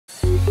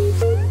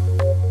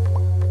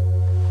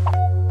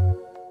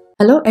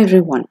Hello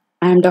everyone,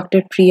 I am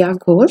Dr. Priya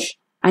Ghosh.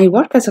 I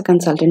work as a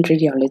consultant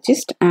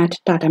radiologist at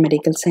Tata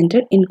Medical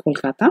Center in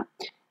Kolkata.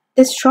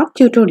 This short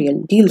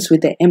tutorial deals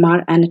with the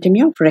MR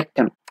anatomy of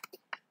rectum.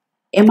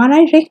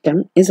 MRI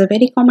rectum is a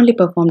very commonly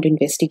performed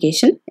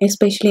investigation,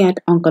 especially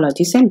at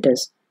oncology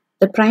centers.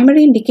 The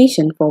primary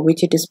indication for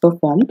which it is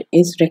performed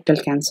is rectal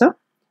cancer.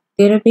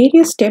 There are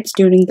various steps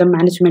during the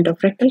management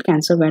of rectal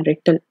cancer where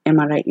rectal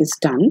MRI is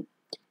done.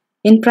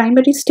 In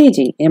primary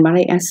staging,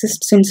 MRI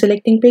assists in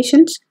selecting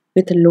patients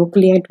with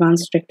locally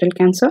advanced rectal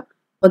cancer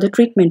for the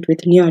treatment with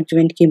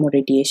neoadjuvant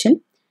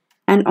chemoradiation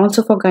and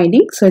also for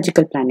guiding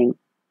surgical planning.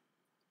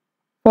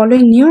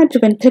 Following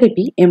neoadjuvant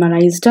therapy,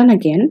 MRI is done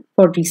again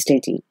for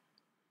restaging.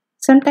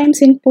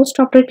 Sometimes in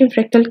postoperative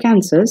rectal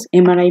cancers,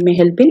 MRI may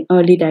help in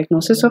early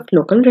diagnosis of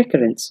local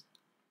recurrence.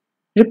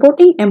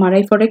 Reporting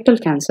MRI for rectal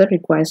cancer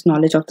requires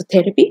knowledge of the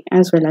therapy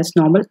as well as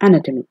normal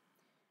anatomy.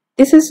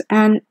 This is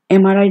an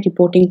MRI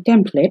reporting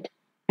template,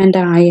 and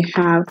I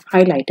have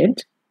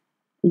highlighted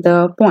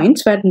the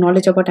points where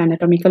knowledge about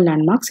anatomical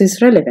landmarks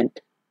is relevant.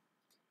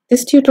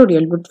 This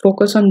tutorial would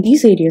focus on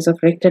these areas of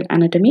rectal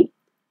anatomy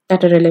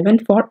that are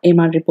relevant for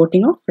MR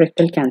reporting of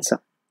rectal cancer.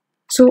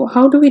 So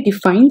how do we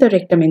define the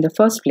rectum in the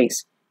first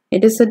place?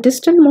 It is the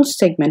distalmost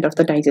segment of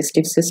the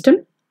digestive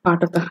system,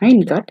 part of the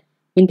hindgut,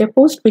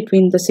 interposed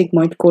between the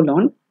sigmoid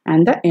colon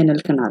and the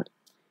anal canal.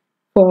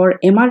 For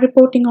MR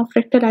reporting of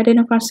rectal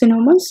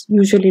adenocarcinomas,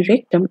 usually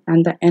rectum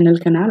and the anal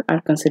canal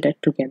are considered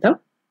together.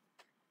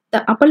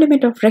 The upper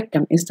limit of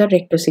rectum is the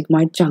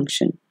rectosigmoid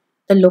junction.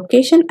 The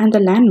location and the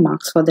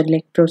landmarks for the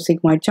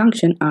rectosigmoid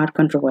junction are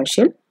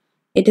controversial.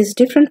 It is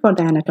different for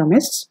the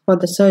anatomists, for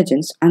the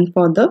surgeons, and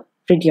for the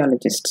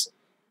radiologists.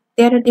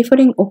 There are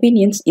differing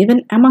opinions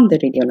even among the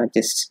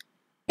radiologists.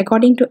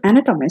 According to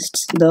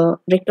anatomists, the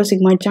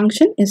rectosigmoid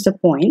junction is the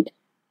point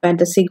where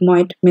the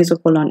sigmoid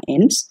mesocolon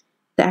ends,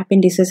 the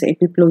appendices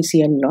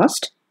epiploicy are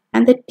lost,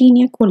 and the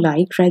tinea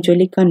coli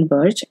gradually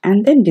converge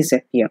and then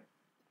disappear.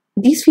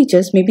 These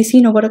features may be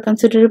seen over a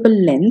considerable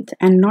length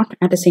and not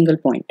at a single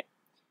point.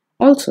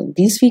 Also,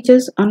 these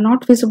features are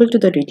not visible to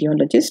the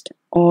radiologist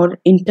or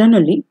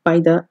internally by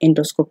the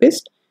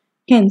endoscopist,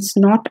 hence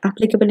not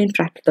applicable in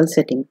practical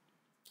setting.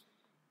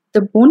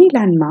 The bony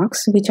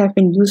landmarks which have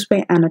been used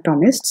by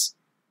anatomists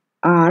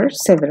are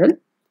several.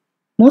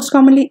 Most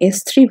commonly,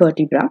 S3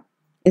 vertebra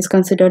is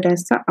considered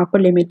as the upper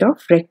limit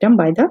of rectum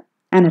by the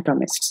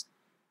anatomists.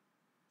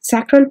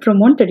 Sacral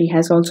promontory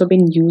has also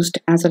been used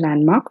as a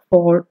landmark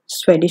for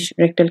Swedish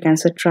rectal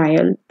cancer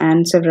trial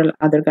and several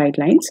other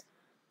guidelines.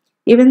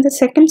 Even the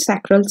second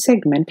sacral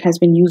segment has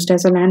been used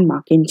as a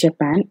landmark in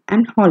Japan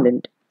and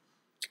Holland.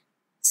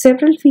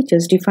 Several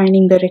features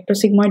defining the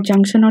rectosigmoid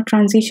junction or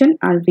transition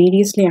are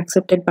variously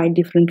accepted by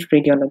different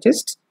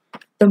radiologists.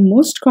 The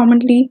most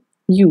commonly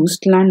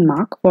used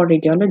landmark for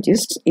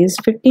radiologists is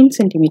 15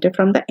 cm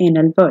from the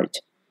anal verge.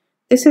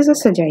 This is a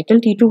sagittal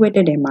T2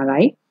 weighted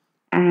MRI,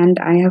 and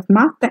I have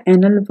marked the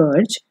anal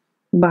verge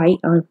by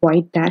a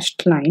white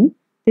dashed line.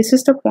 This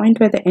is the point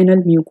where the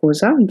anal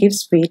mucosa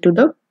gives way to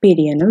the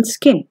perianal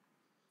skin.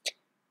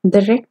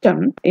 The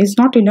rectum is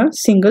not in a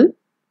single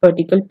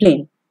vertical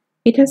plane.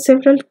 It has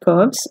several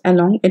curves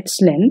along its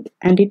length,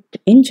 and it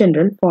in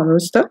general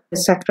follows the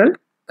sacral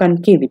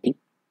concavity.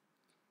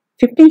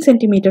 15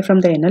 cm from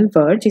the anal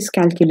verge is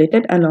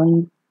calculated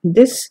along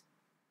this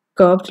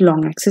curved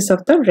long axis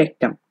of the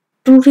rectum.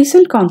 Two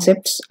recent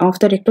concepts of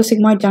the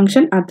rectosigmoid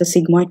junction are the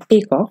sigmoid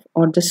takeoff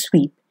or the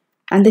sweep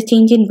and the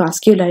change in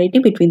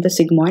vascularity between the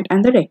sigmoid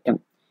and the rectum.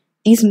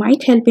 These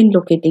might help in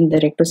locating the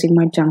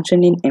rectosigmoid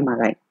junction in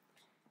MRI.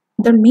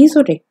 The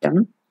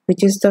mesorectum,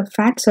 which is the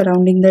fat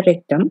surrounding the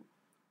rectum,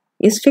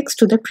 is fixed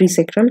to the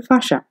presacral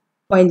fascia,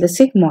 while the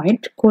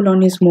sigmoid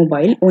colon is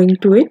mobile owing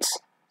to its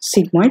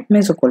sigmoid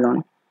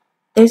mesocolon.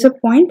 There is a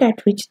point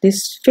at which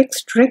this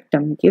fixed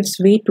rectum gives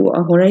way to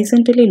a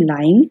horizontally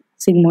lying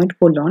sigmoid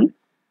colon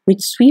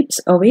which sweeps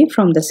away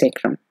from the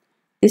sacrum.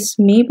 This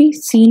may be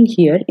seen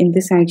here in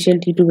this axial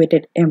T2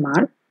 weighted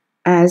MR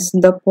as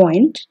the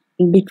point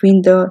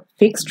between the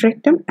fixed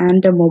rectum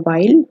and the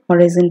mobile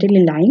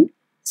horizontally lying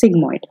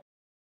sigmoid.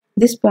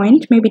 This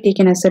point may be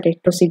taken as a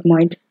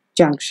rectosigmoid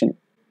junction.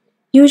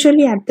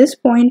 Usually at this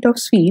point of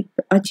sweep,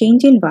 a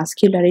change in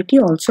vascularity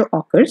also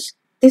occurs.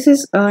 This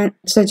is a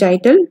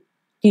sagittal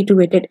T2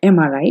 weighted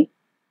MRI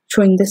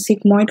showing the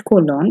sigmoid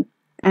colon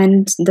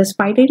and the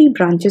spidery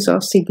branches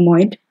of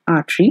sigmoid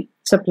artery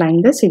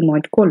supplying the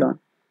sigmoid colon.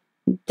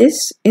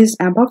 This is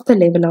above the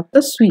level of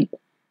the sweep.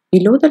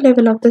 Below the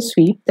level of the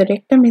sweep, the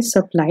rectum is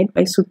supplied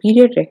by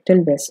superior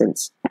rectal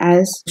vessels,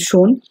 as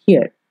shown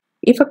here.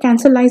 If a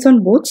cancer lies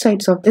on both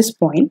sides of this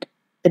point,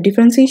 the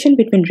differentiation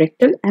between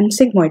rectal and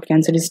sigmoid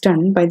cancer is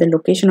done by the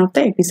location of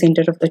the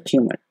epicenter of the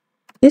tumor.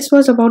 This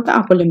was about the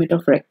upper limit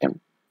of rectum.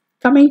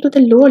 Coming to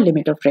the lower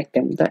limit of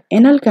rectum, the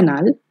anal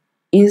canal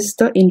is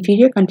the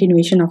inferior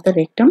continuation of the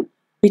rectum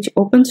which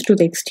opens to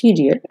the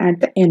exterior at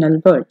the anal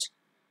verge.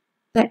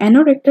 The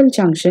anorectal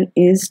junction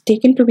is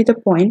taken to be the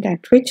point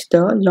at which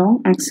the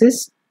long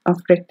axis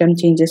of rectum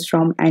changes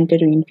from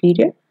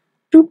anterior-inferior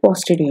to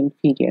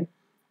posterior-inferior.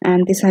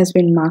 and this has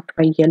been marked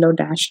by yellow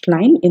dashed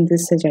line in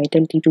this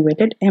sagittal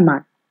T2-weighted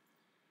MR.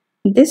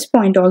 This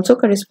point also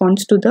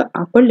corresponds to the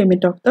upper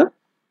limit of the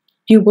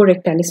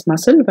puborectalis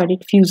muscle where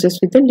it fuses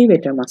with the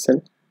levator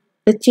muscle.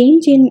 The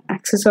change in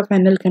axis of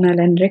anal canal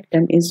and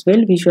rectum is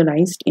well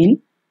visualized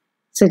in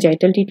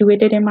sagittal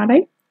T2-weighted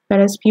MRI,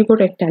 whereas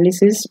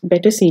puborectalis is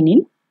better seen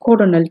in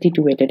coronal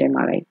T2-weighted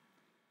MRI.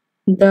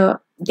 The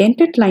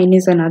dentate line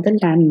is another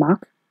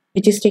landmark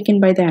which is taken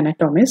by the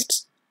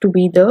anatomists to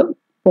be the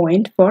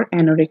point for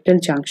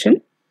anorectal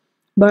junction,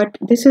 but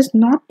this is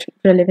not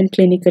relevant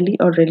clinically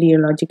or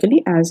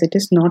radiologically as it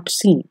is not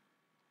seen.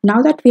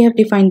 Now that we have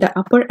defined the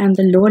upper and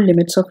the lower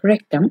limits of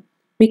rectum,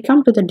 we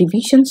come to the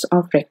divisions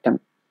of rectum.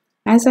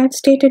 As I have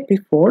stated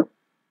before,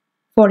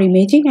 for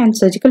imaging and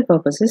surgical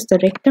purposes, the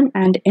rectum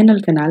and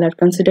anal canal are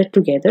considered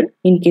together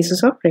in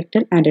cases of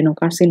rectal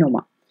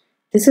adenocarcinoma.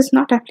 This is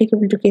not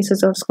applicable to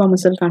cases of squamous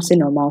cell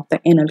carcinoma of the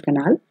anal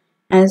canal,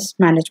 as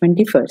management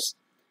differs.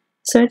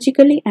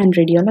 Surgically and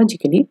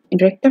radiologically,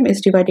 rectum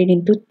is divided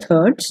into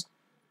thirds,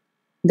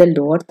 the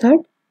lower third,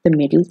 the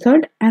middle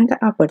third, and the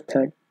upper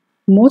third.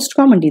 Most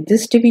commonly,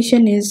 this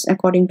division is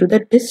according to the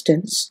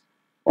distance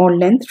or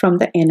length from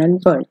the anal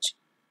verge.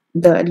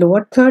 The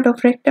lower third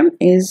of rectum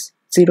is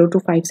 0 to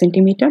 5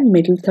 cm,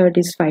 middle third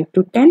is 5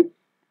 to 10,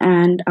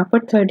 and upper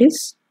third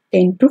is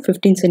 10 to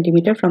 15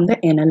 cm from the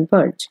anal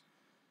verge.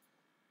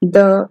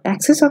 The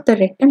axis of the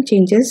rectum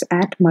changes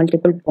at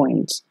multiple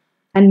points,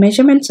 and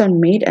measurements are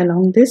made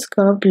along this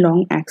curved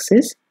long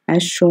axis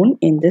as shown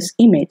in this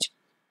image.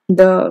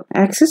 The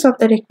axis of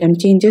the rectum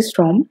changes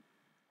from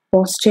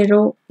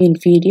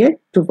posterior-inferior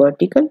to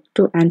vertical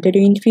to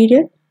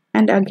anterior-inferior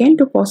and again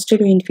to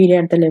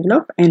posterior-inferior at the level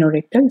of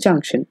anorectal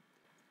junction.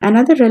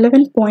 Another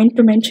relevant point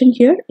to mention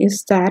here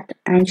is that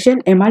axial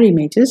MR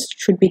images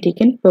should be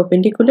taken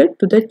perpendicular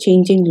to the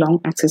changing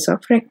long axis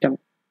of rectum.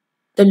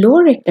 The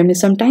lower rectum is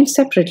sometimes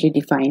separately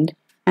defined,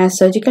 as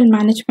surgical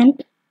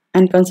management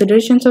and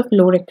considerations of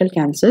low rectal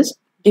cancers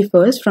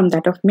differs from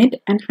that of mid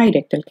and high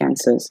rectal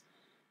cancers.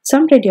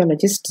 Some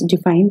radiologists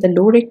define the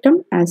low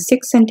rectum as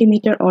 6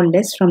 cm or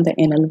less from the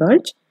anal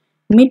verge,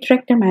 mid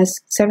rectum as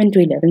 7 to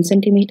 11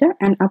 cm,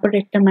 and upper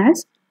rectum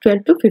as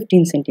 12 to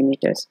 15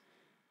 cm.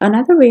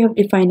 Another way of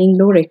defining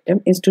low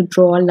rectum is to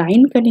draw a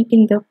line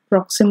connecting the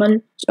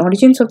proximal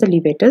origins of the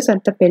levators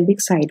at the pelvic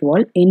side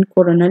wall in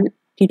coronal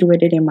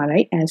T2-weighted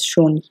MRI as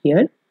shown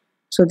here.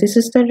 So this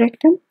is the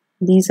rectum,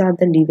 these are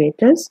the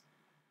levators,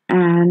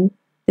 and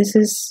this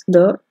is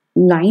the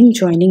line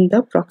joining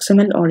the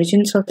proximal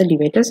origins of the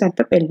levators at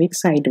the pelvic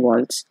side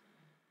walls.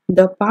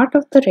 The part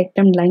of the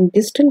rectum lying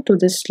distal to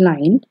this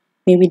line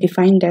may be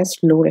defined as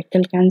low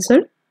rectal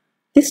cancer.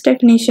 This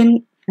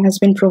definition has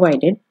been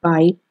provided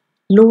by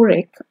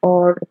LOREC,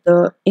 or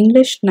the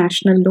English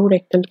National Low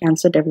Rectal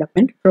Cancer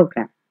Development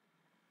Program.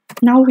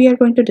 Now we are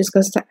going to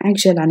discuss the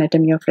axial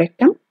anatomy of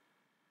rectum.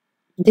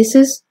 This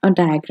is a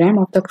diagram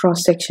of the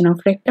cross section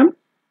of rectum,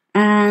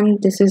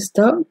 and this is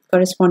the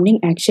corresponding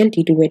axial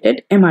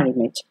T2-weighted MR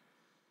image.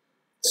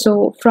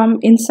 So from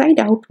inside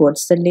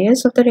outwards, the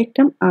layers of the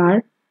rectum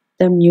are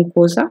the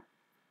mucosa,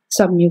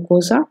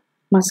 submucosa,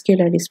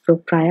 muscularis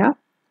propria,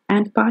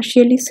 and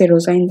partially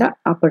serosa in the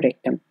upper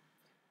rectum.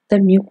 The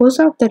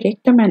mucosa of the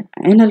rectum and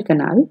anal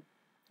canal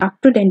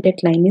up to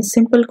dentate line is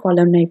simple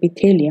columnar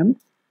epithelium,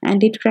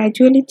 and it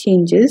gradually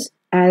changes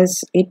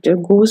as it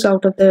goes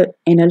out of the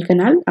anal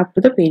canal up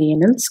to the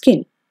perianal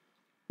skin.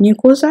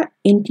 Mucosa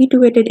in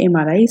T2-weighted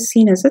MRI is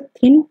seen as a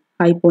thin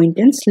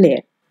hypointense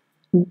layer.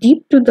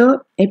 Deep to the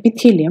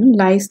epithelium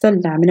lies the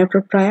lamina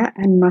propria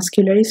and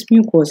muscularis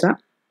mucosa,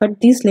 but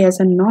these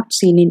layers are not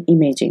seen in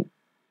imaging.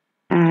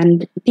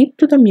 And deep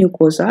to the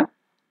mucosa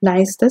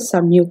lies the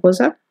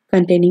submucosa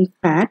containing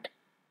fat,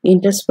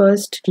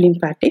 interspersed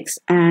lymphatics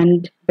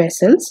and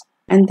vessels,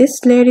 and this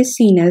layer is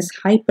seen as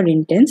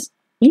hyperintense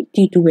in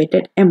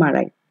T2-weighted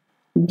MRI.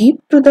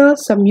 Deep to the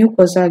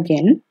submucosa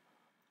again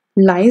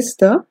lies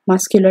the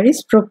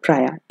muscularis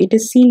propria. It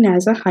is seen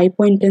as a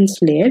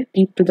hypointense layer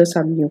deep to the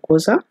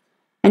submucosa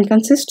and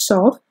consists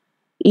of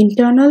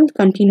internal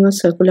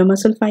continuous circular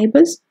muscle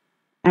fibers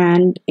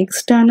and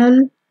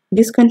external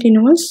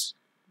discontinuous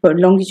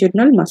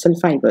longitudinal muscle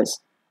fibers.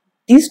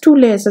 These two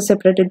layers are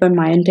separated by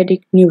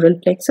myenteric neural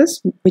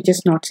plexus, which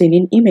is not seen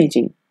in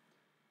imaging.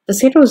 The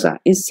serosa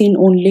is seen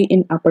only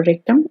in upper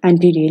rectum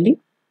anteriorly,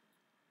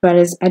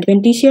 whereas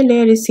adventitia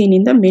layer is seen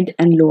in the mid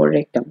and lower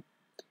rectum.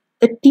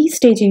 The T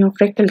staging of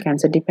rectal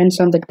cancer depends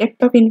on the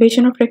depth of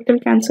invasion of rectal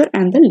cancer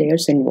and the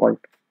layers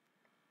involved.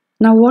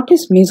 Now, what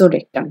is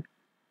mesorectum?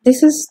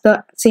 This is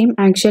the same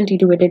axial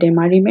T2-weighted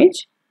MR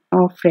image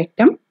of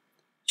rectum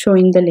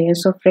showing the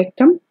layers of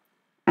rectum,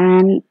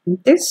 and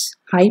this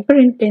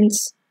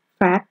hyperintense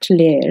fat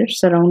layer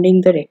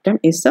surrounding the rectum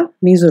is the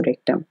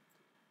mesorectum.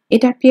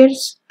 It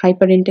appears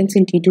hyperintense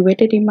in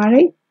T2-weighted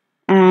MRI,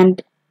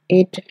 and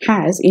it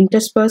has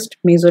interspersed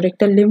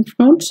mesorectal lymph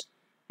nodes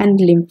and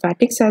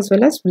lymphatics as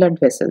well as blood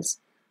vessels.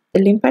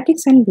 The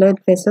lymphatics and blood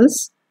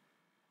vessels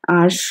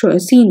are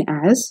seen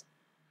as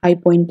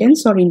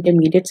hypointense or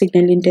intermediate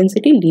signal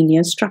intensity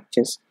linear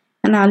structures,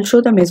 and I'll show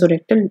the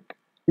mesorectal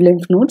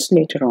lymph nodes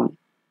later on.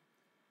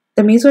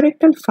 The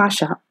mesorectal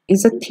fascia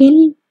is a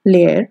thin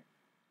layer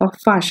of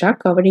fascia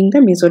covering the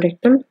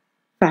mesorectal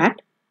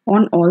fat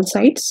on all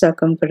sides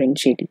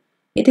circumferentially.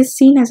 It is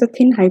seen as a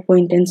thin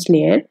hypointense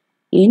layer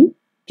in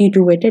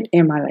detuvated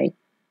MRI,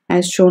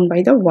 as shown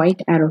by the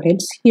white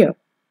arrowheads here.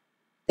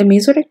 The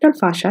mesorectal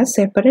fascia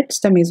separates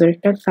the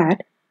mesorectal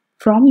fat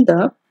from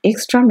the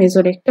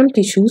extramesorectal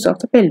tissues of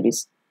the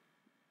pelvis.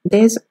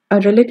 There is a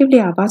relatively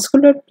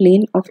avascular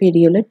plane of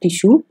areolar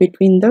tissue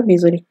between the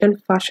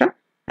mesorectal fascia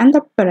and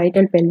the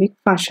parietal pelvic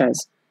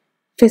fascias.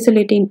 This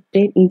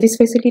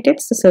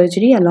facilitates the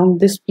surgery along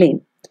this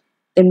plane.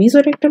 The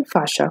mesorectal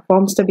fascia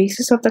forms the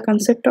basis of the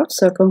concept of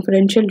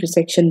circumferential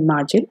resection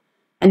margin,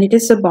 and it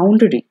is the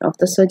boundary of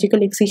the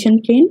surgical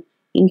excision plane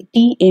in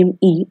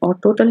TME, or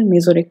total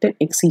mesorectal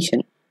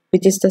excision,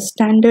 which is the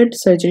standard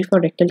surgery for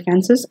rectal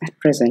cancers at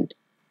present.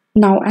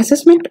 Now,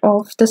 assessment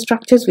of the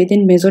structures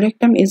within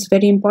mesorectum is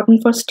very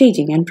important for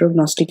staging and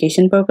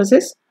prognostication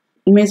purposes.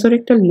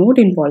 Mesorectal node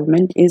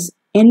involvement is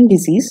N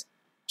disease.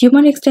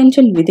 Tumor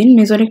extension within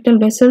mesorectal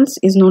vessels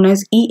is known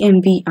as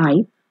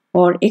EMVI,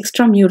 or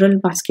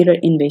extramural vascular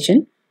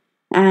invasion,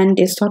 and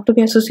is thought to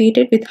be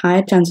associated with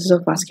higher chances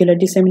of vascular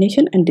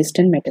dissemination and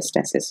distant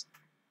metastasis.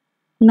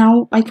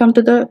 Now I come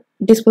to the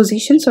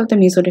dispositions of the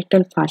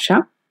mesorectal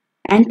fascia.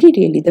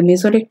 Anteriorly, the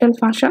mesorectal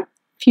fascia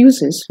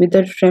fuses with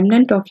the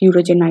remnant of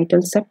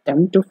urogenital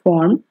septum to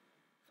form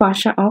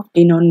fascia of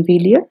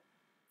Denonville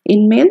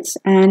in males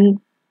and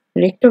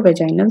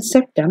rectovaginal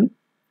septum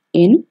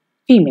in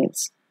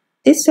females.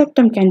 This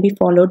septum can be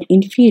followed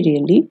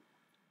inferiorly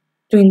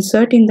to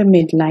insert in the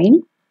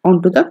midline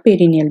onto the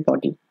perineal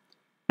body.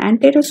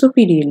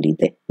 Anterosuperiorly,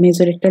 the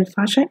mesorectal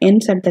fascia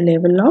ends at the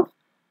level of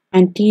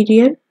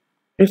anterior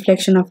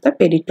reflection of the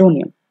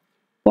peritoneum.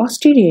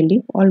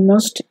 Posteriorly,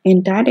 almost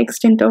entire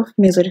extent of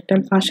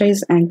mesorectal fascia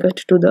is anchored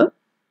to the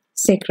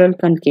sacral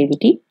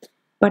concavity,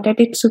 but at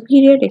its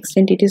superior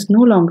extent it is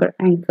no longer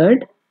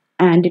anchored,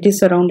 and it is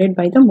surrounded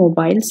by the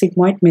mobile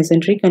sigmoid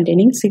mesentery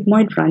containing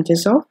sigmoid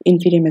branches of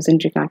inferior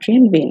mesenteric artery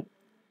and vein.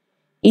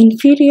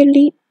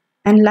 Inferiorly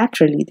and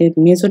laterally, the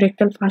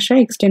mesorectal fascia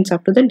extends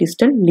up to the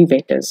distal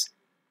levators.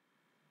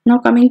 Now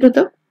coming to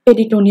the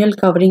peritoneal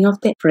covering of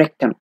the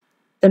rectum.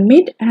 The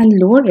mid and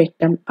lower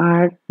rectum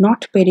are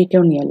not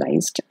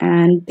peritonealized,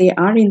 and they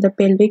are in the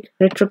pelvic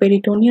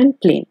retroperitoneal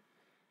plane.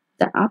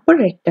 The upper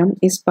rectum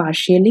is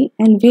partially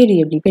and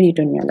variably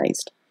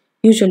peritonealized.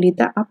 Usually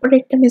the upper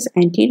rectum is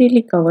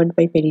anteriorly covered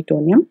by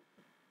peritoneum.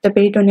 The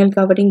peritoneal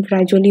covering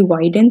gradually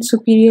widens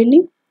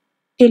superiorly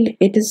till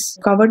it is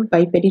covered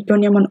by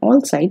peritoneum on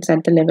all sides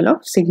at the level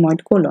of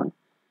sigmoid colon.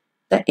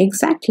 The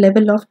exact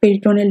level of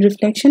peritoneal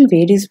reflection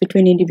varies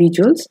between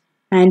individuals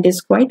and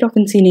is quite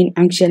often seen in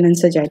axial and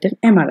sagittal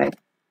MRI.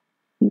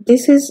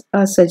 This is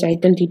a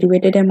sagittal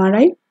detuvated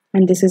MRI,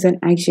 and this is an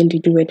axial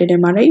detuvated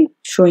MRI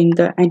showing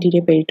the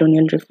anterior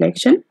peritoneal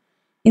reflection.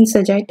 In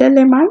sagittal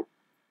MR,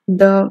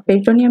 the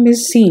peritoneum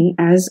is seen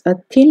as a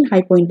thin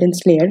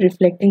hypointense layer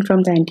reflecting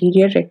from the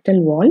anterior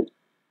rectal wall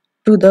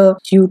to the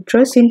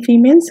uterus in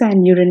females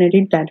and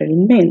urinary bladder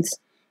in males.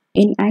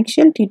 In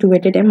axial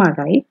detuvated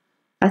MRI,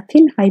 a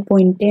thin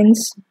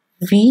hypointense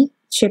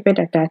V-shaped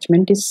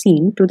attachment is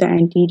seen to the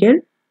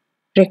anterior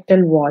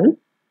rectal wall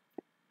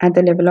at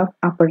the level of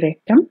upper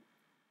rectum.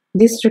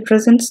 This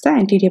represents the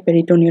anterior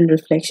peritoneal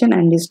reflection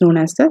and is known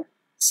as the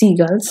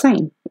seagull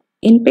sign.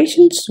 In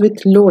patients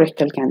with low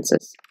rectal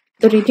cancers,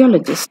 the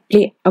radiologists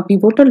play a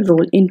pivotal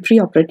role in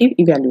preoperative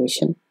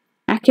evaluation.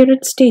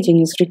 Accurate staging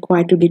is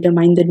required to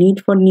determine the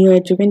need for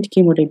neoadjuvant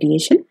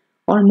chemoradiation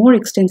or more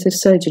extensive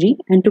surgery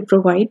and to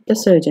provide the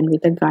surgeon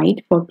with a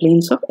guide for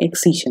planes of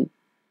excision.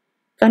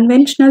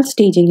 Conventional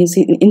staging is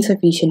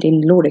insufficient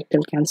in low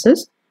rectal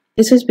cancers.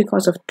 This is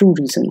because of two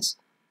reasons.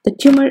 The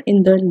tumor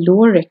in the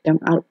lower rectum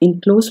are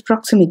in close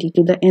proximity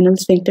to the anal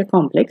sphincter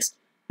complex,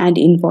 and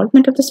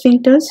involvement of the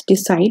sphincters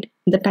decide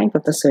the type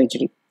of the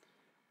surgery.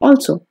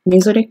 Also,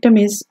 mesorectum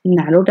is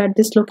narrowed at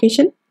this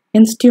location,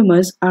 hence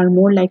tumors are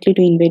more likely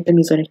to invade the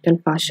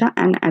mesorectal fascia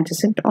and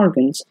adjacent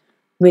organs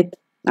with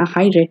a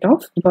high rate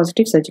of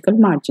positive surgical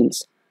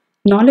margins.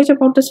 Knowledge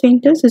about the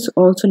sphincters is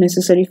also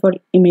necessary for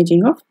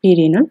imaging of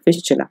perianal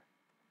fistula.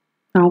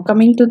 Now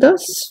coming to the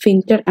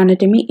sphincter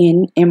anatomy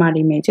in MR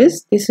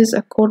images. This is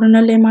a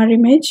coronal MR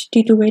image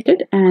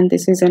detuvated, and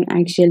this is an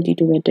axial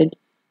detuvated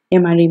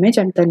MR image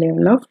at the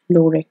level of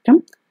low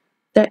rectum.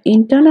 The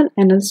internal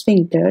anal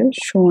sphincter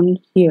shown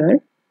here,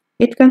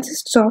 it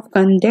consists of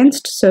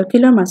condensed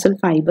circular muscle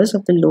fibers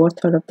of the lower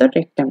third of the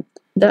rectum.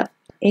 The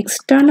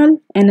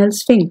external anal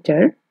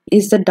sphincter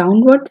is the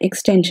downward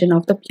extension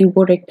of the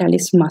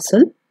puborectalis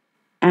muscle,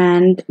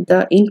 and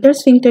the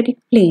intersphincteric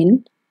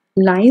plane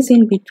lies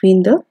in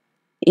between the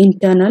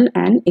internal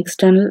and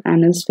external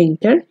anal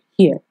sphincter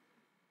here.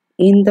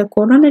 In the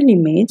coronal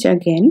image,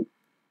 again,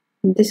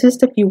 this is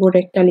the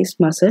puborectalis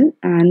muscle,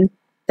 and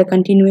the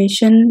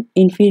continuation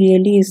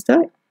inferiorly is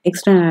the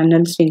external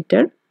anal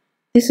sphincter.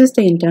 This is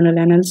the internal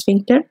anal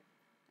sphincter,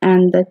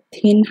 and the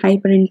thin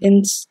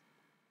hyperintense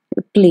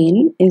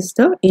plane is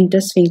the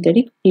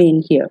intersphincteric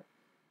plane here.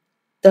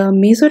 The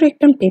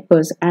mesorectum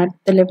tapers at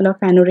the level of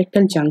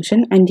anorectal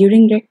junction, and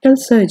during rectal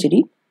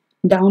surgery,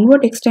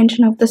 downward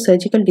extension of the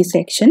surgical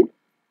dissection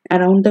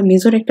around the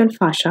mesorectal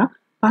fascia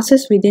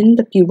passes within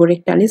the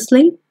puborectalis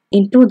sling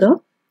into the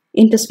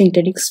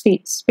intersphincteric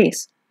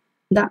space.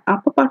 The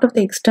upper part of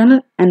the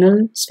external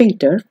anal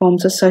sphincter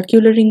forms a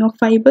circular ring of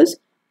fibers,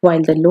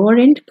 while the lower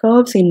end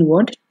curves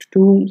inward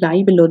to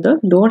lie below the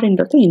lower end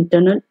of the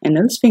internal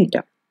anal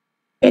sphincter.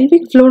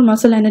 Pelvic floor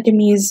muscle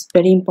anatomy is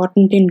very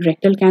important in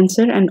rectal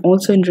cancer and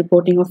also in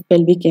reporting of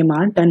pelvic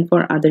MR done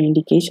for other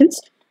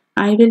indications.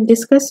 I will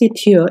discuss it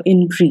here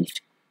in brief.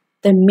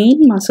 The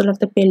main muscle of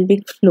the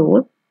pelvic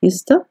floor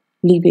is the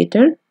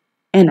levator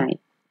ani.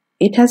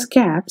 It has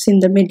gaps in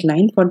the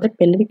midline for the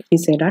pelvic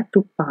viscera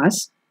to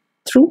pass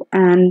through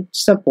and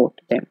support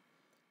them.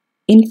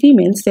 In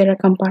females, there are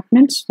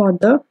compartments for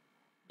the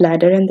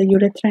bladder and the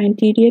urethra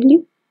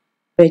anteriorly,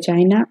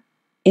 vagina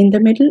in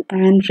the middle,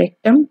 and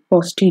rectum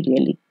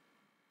posteriorly.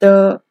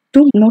 The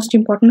two most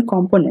important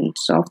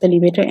components of the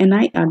levator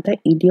ani are the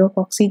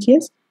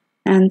iliococcygeus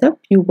and the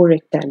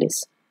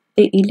puborectalis.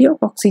 The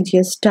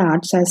iliococcygeus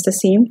starts as the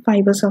same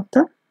fibers of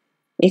the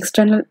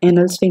external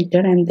anal sphincter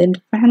and then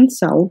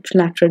fans out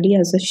laterally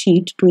as a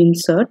sheet to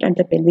insert at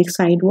the pelvic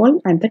side wall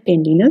and the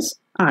tendinous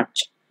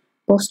arch.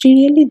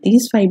 Posteriorly,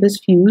 these fibers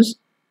fuse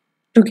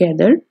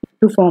together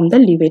to form the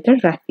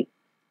levator raphe.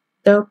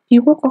 The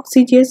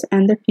pubococcygeus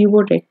and the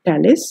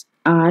puborectalis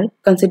are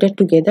considered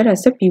together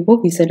as the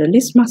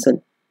pubovisceralis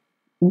muscle.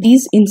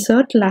 These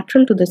insert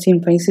lateral to the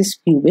symphysis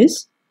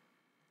pubis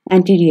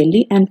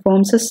anteriorly and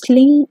forms a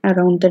sling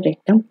around the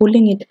rectum,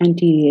 pulling it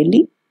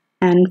anteriorly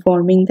and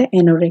forming the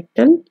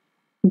anorectal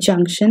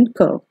junction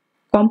curve.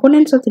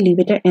 Components of the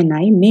levator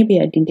ani may be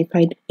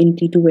identified in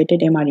T2-weighted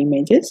MR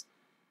images.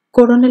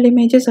 Coronal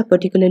images are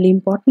particularly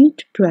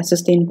important to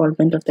assess the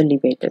involvement of the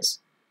levators.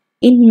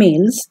 In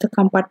males, the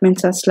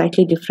compartments are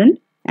slightly different.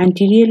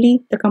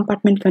 Anteriorly, the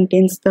compartment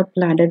contains the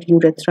bladder,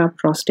 urethra,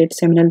 prostate,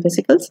 seminal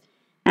vesicles,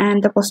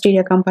 and the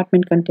posterior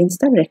compartment contains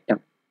the rectum.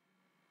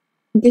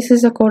 This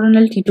is a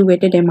coronal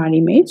T2-weighted MR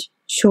image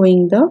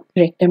showing the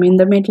rectum in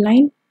the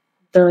midline,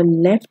 the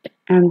left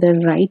and the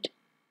right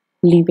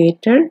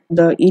levator,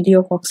 the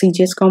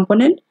iliococcygeus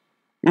component,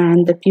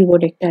 and the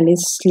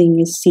puborectalis sling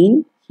is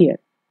seen here.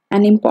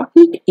 An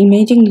important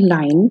imaging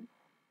line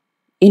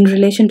in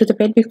relation to the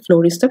pelvic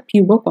floor is the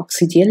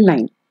pubococcygeal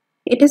line.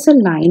 It is a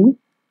line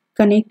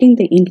connecting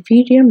the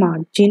inferior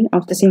margin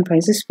of the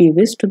symphysis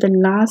pubis to the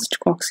last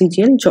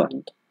coccygeal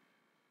joint.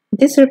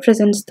 This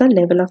represents the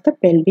level of the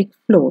pelvic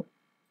floor,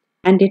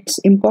 and it's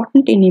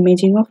important in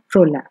imaging of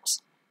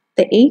prolapse.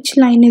 The H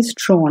line is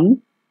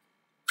drawn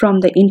from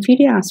the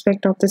inferior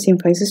aspect of the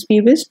symphysis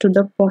pubis to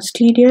the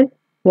posterior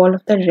wall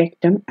of the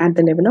rectum at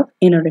the level of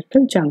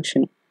anorectal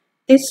junction.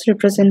 This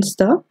represents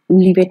the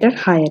levator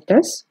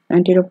hiatus,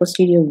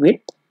 anteroposterior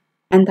width,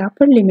 and the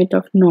upper limit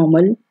of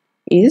normal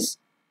is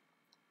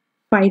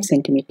 5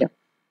 cm.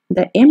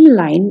 The M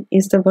line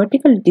is the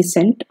vertical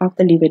descent of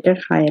the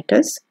levator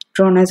hiatus,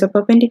 drawn as a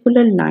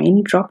perpendicular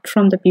line dropped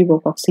from the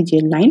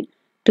pubococcygeal line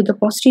to the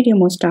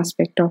posteriormost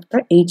aspect of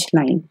the H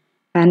line,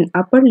 and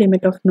upper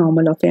limit of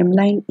normal of M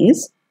line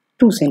is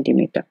 2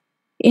 cm.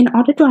 In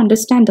order to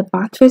understand the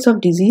pathways of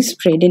disease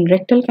spread in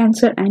rectal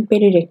cancer and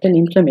perirectal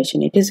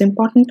inflammation, it is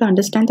important to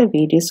understand the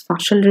various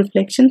fascial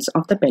reflections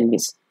of the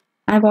pelvis.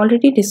 I have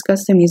already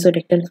discussed the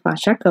mesorectal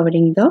fascia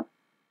covering the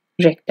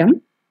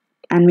rectum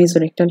and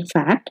mesorectal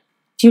fat.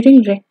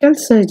 During rectal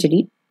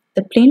surgery,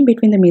 the plane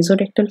between the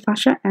mesorectal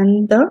fascia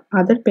and the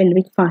other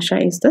pelvic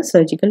fascia is the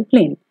surgical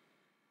plane.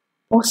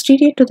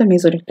 Posterior to the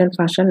mesorectal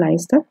fascia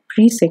lies the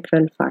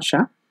presacral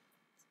fascia.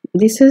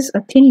 This is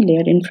a thin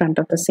layer in front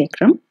of the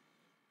sacrum,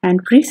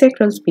 and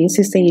presacral space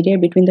is the area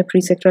between the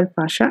presacral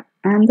fascia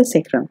and the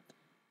sacrum.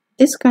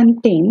 This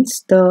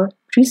contains the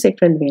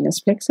presacral venous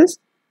plexus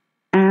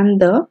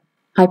and the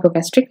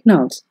hypogastric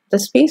nerves. The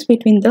space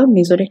between the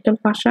mesorectal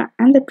fascia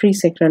and the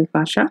presacral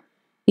fascia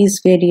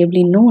is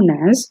variably known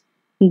as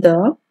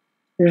the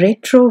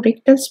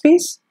retrorectal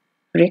space,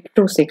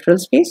 rectosacral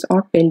space,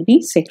 or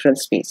pelvisacral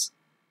space.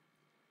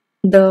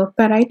 The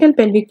parietal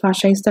pelvic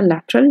fascia is the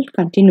lateral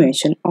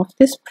continuation of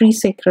this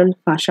presacral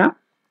fascia,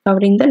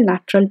 covering the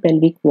lateral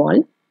pelvic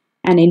wall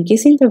and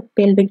encasing the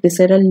pelvic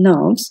visceral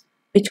nerves,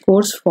 which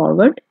course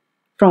forward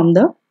from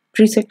the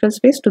presacral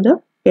space to the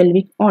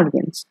pelvic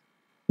organs.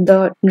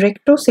 The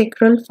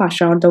rectosacral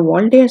fascia, or the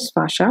Waldear's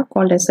fascia,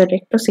 called as the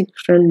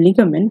rectosacral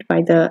ligament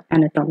by the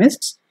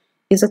anatomists,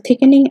 is a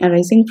thickening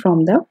arising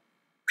from the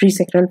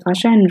presacral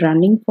fascia and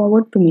running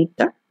forward to meet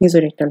the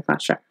mesorectal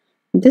fascia.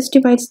 This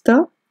divides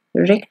the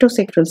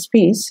rectosacral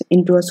space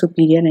into a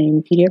superior and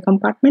inferior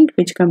compartment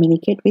which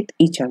communicate with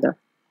each other.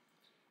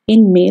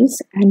 In males,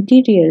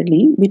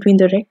 anteriorly between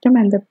the rectum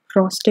and the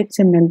prostate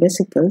seminal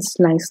vesicles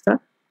lies the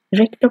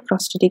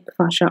rectoprostatic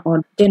fascia,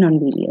 or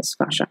Denonville's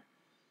fascia.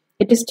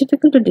 It is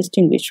difficult to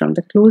distinguish from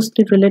the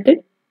closely related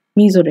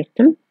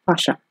mesorectal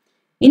fascia.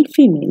 In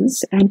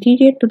females,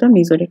 anterior to the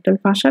mesorectal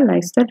fascia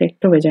lies the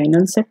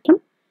rectovaginal septum.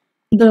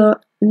 The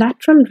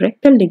lateral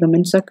rectal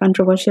ligaments are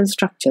controversial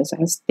structures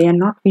as they are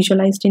not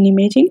visualized in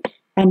imaging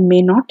and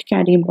may not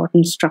carry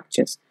important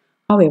structures.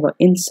 However,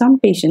 in some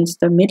patients,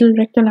 the middle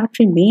rectal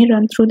artery may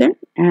run through them,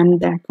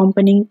 and the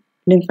accompanying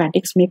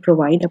lymphatics may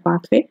provide a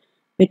pathway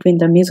between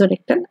the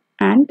mesorectal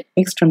and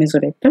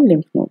extramesorectal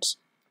lymph nodes.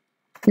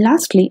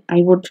 Lastly,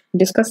 I would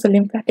discuss the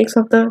lymphatics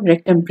of the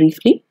rectum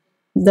briefly.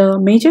 The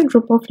major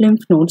group of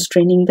lymph nodes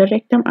draining the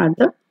rectum are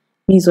the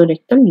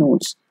mesorectal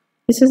nodes.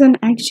 This is an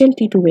axial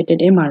T2-weighted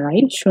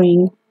MRI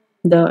showing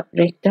the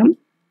rectum,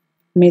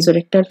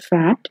 mesorectal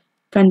fat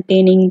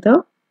containing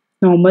the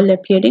normal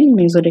appearing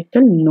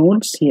mesorectal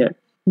nodes here.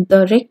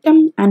 The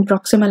rectum and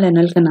proximal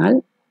anal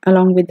canal,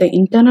 along with the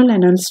internal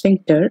anal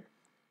sphincter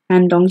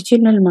and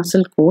longitudinal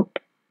muscle coat,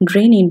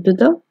 drain into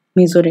the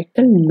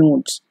mesorectal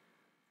nodes.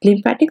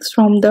 Lymphatics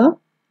from the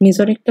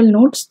mesorectal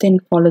nodes then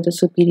follow the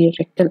superior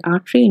rectal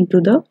artery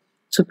into the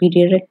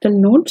superior rectal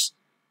nodes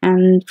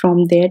and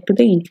from there to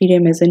the inferior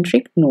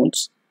mesenteric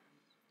nodes.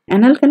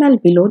 Anal canal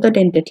below the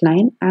dentate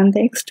line and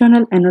the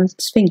external anal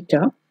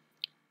sphincter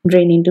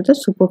drain into the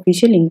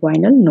superficial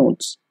inguinal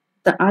nodes.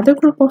 The other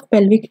group of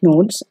pelvic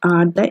nodes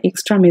are the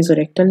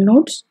extramesorectal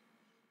nodes,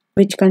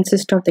 which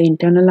consist of the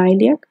internal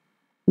iliac,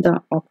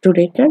 the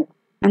obturator,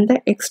 and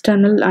the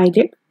external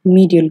iliac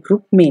medial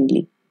group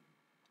mainly.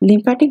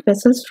 Lymphatic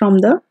vessels from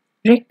the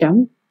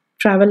rectum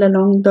travel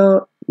along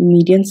the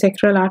median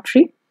sacral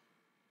artery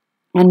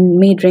and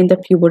may drain the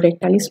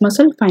puborectalis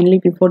muscle finally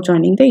before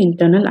joining the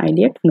internal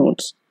iliac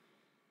nodes.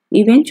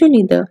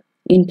 Eventually, the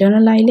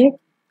internal iliac,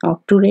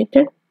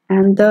 obturator,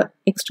 and the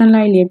external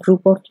iliac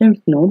group of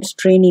lymph nodes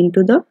drain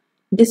into the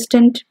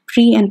distant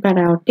pre- and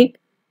para-aortic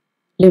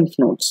lymph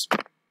nodes.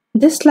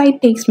 This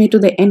slide takes me to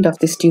the end of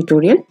this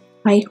tutorial.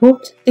 I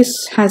hope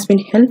this has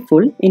been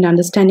helpful in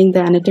understanding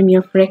the anatomy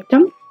of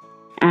rectum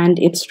and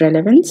its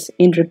relevance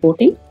in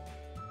reporting.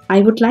 I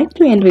would like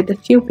to end with a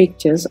few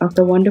pictures of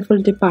the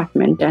wonderful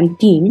department and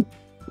team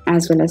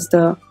as well as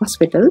the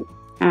hospital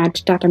at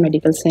Tata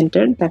Medical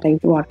Center that I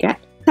work at.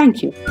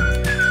 Thank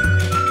you.